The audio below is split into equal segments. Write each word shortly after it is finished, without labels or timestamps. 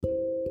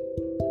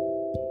Good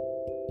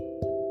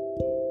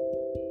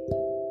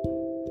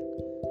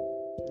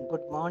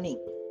morning.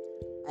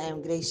 I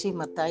am Gracie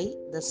Mathai,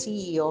 the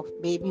CEO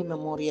of Baby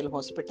Memorial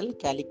Hospital,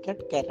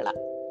 Calicut, Kerala.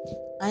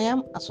 I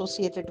am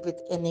associated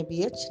with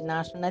NABH,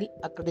 National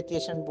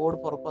Accreditation Board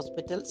for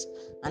Hospitals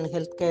and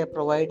Healthcare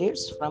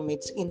Providers, from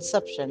its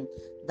inception,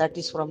 that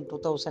is from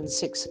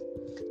 2006.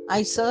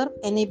 I serve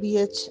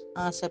NABH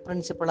as a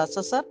principal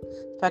assessor,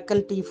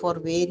 faculty for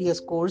various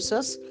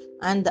courses,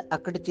 and the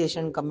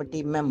accreditation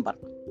committee member.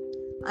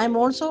 I am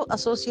also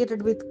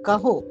associated with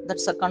CAHO,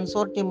 that's a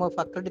consortium of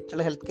accredited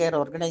healthcare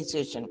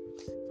organization,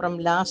 from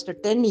last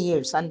 10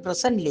 years, and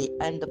presently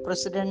I am the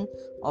president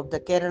of the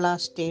Kerala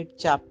state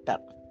chapter.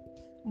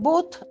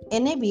 Both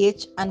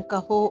NABH and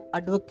CAHO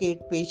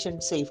advocate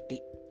patient safety.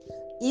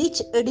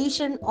 Each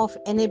edition of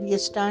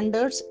NABH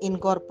standards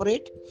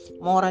incorporate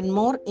more and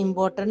more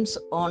importance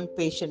on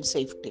patient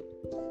safety.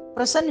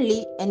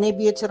 Presently,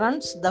 NABH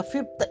runs the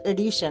 5th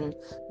edition,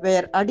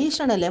 where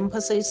additional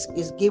emphasis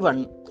is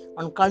given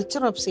on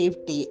culture of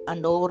safety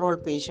and overall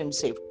patient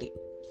safety.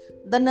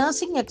 The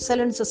Nursing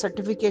Excellence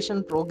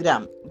Certification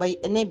Program by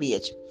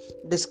NABH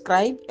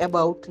describe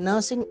about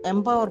nursing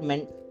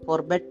empowerment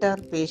for better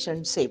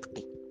patient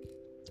safety.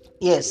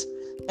 Yes,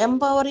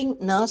 empowering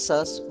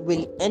nurses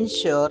will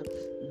ensure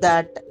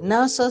that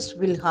nurses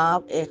will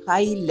have a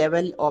high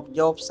level of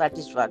job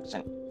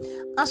satisfaction.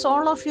 As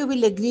all of you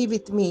will agree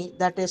with me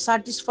that a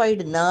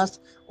satisfied nurse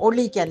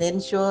only can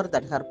ensure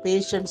that her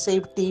patient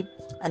safety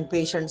and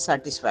patient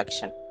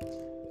satisfaction.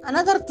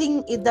 Another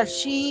thing is that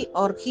she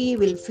or he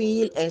will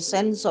feel a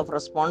sense of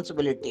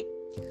responsibility.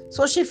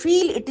 So she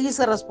feel it is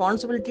a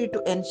responsibility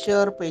to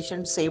ensure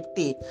patient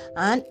safety,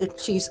 and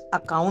she is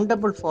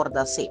accountable for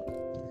the same.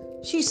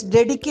 She is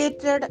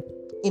dedicated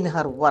in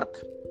her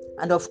work,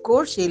 and of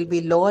course she will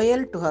be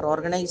loyal to her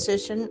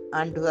organization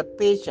and to her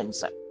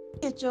patients.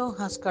 WHO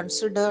has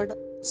considered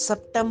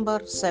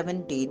September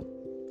 17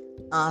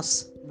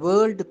 as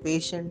World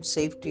Patient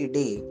Safety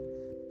Day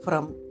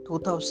from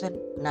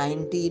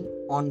 2019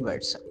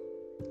 onwards.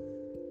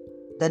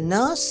 The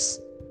nurse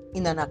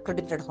in an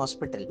accredited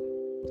hospital,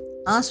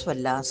 as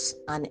well as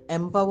an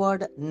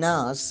empowered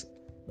nurse,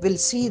 will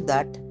see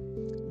that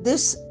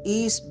this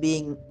is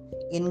being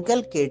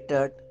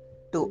inculcated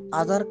to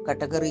other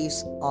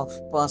categories of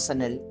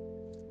personnel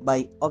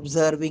by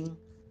observing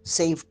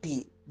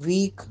Safety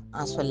Week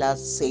as well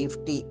as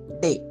Safety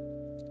Day.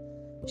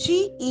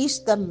 She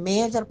is the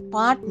major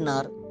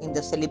partner in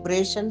the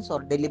celebrations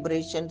or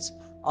deliberations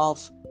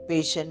of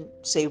Patient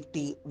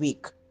Safety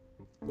Week.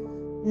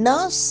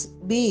 Nurse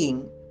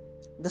being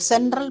the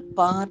central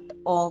part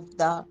of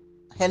the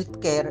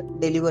healthcare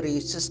delivery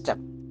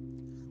system.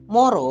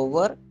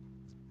 Moreover,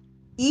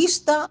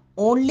 is the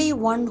only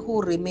one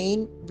who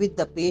remain with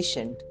the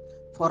patient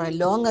for a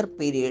longer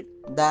period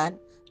than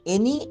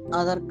any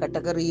other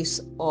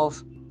categories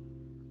of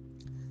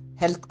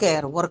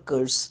healthcare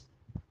workers,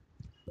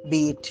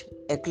 be it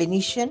a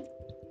clinician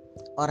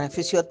or a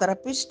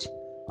physiotherapist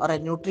or a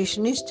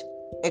nutritionist,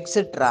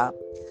 etc.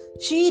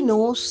 She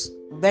knows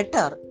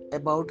better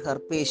about her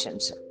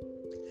patients,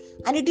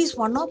 and it is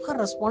one of her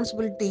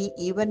responsibility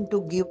even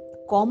to give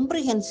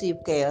comprehensive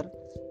care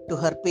to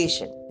her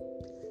patient.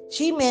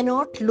 She may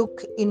not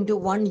look into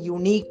one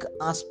unique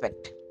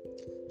aspect.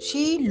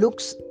 She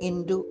looks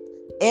into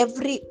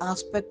every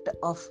aspect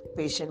of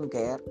patient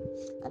care,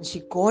 and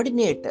she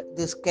coordinates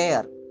this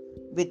care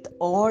with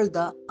all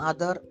the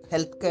other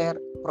healthcare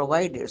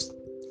providers.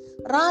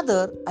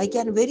 Rather, I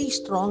can very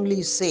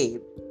strongly say,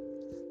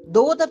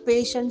 though the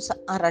patients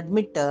are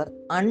admitted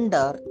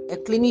under a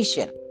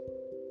clinician,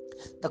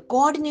 the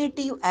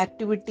coordinative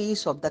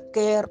activities of the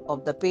care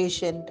of the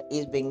patient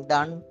is being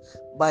done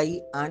by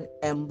an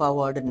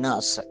empowered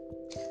nurse.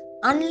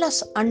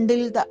 Unless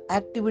until the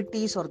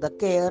activities or the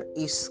care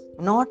is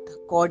not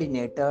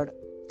coordinated,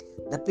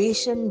 the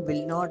patient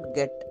will not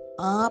get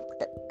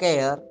apt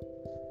care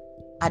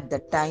at the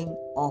time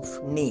of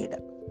need.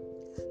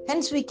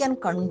 Hence, we can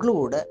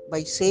conclude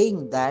by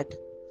saying that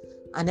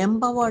an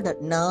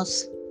empowered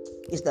nurse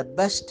is the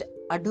best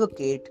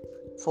advocate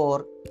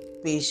for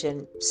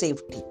patient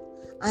safety,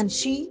 and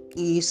she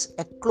is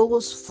a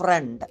close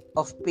friend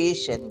of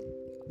patient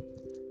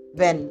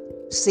when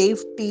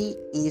safety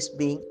is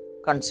being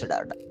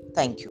considered.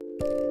 Thank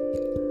you.